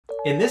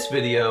In this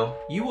video,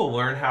 you will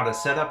learn how to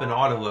set up an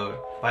Autoload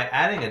by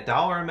adding a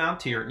dollar amount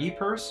to your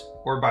e-purse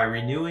or by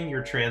renewing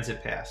your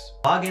transit pass.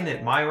 Log in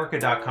at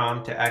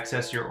myORCA.com to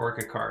access your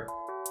ORCA card.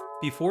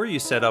 Before you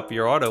set up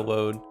your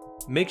Autoload,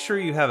 make sure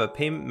you have a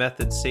payment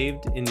method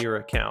saved in your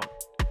account.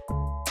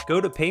 Go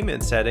to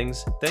Payment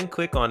Settings, then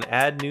click on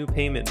Add New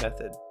Payment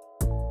Method.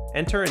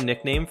 Enter a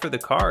nickname for the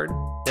card,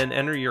 then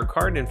enter your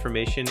card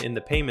information in the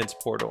Payments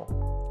portal.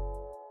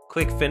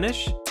 Click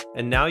Finish,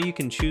 and now you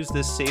can choose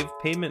this saved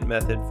payment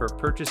method for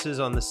purchases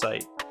on the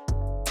site.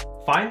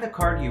 Find the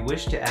card you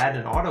wish to add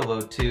an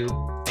Autoload to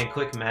and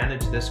click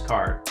Manage this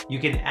card. You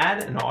can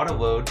add an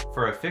Autoload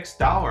for a fixed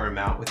dollar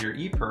amount with your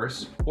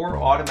e-purse or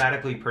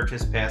automatically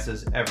purchase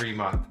passes every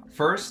month.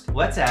 First,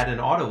 let's add an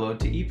Autoload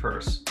to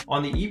e-purse.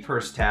 On the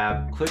e-purse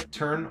tab, click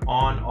Turn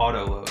on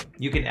Autoload.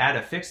 You can add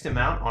a fixed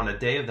amount on a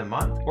day of the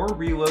month or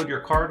reload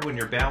your card when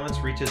your balance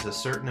reaches a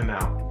certain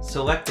amount.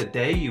 Select the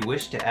day you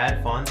wish to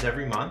add funds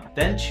every month,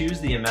 then choose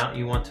the amount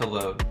you want to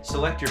load.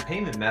 Select your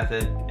payment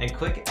method and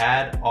click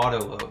Add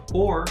Autoload.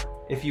 Or,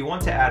 if you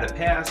want to add a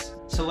pass,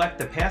 select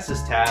the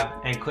Passes tab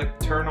and click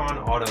Turn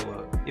on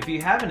Autoload. If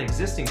you have an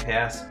existing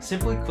pass,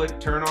 simply click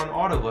Turn on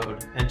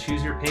Autoload and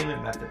choose your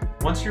payment method.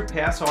 Once your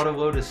pass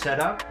Autoload is set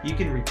up, you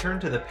can return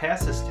to the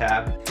Passes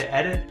tab to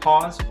edit,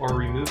 pause, or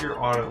remove your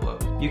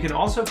Autoload. You can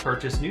also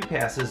purchase new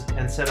passes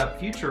and set up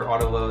future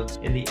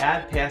Autoloads in the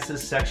Add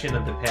Passes section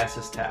of the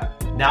Passes tab.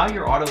 Now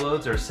your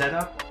Autoloads are set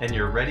up and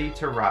you're ready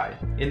to ride.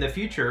 In the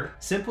future,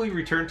 simply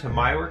return to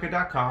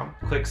myORCA.com,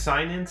 click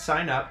Sign In,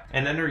 Sign Up,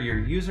 and enter your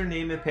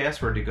username and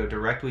password to go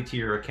directly to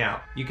your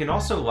account. You can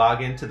also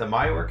log into the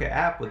myORCA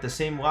app with the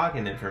same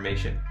login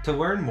information. To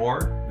learn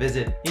more,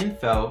 visit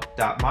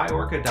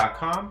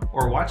info.myORCA.com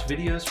or watch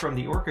videos from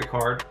the ORCA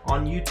card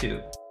on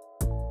YouTube.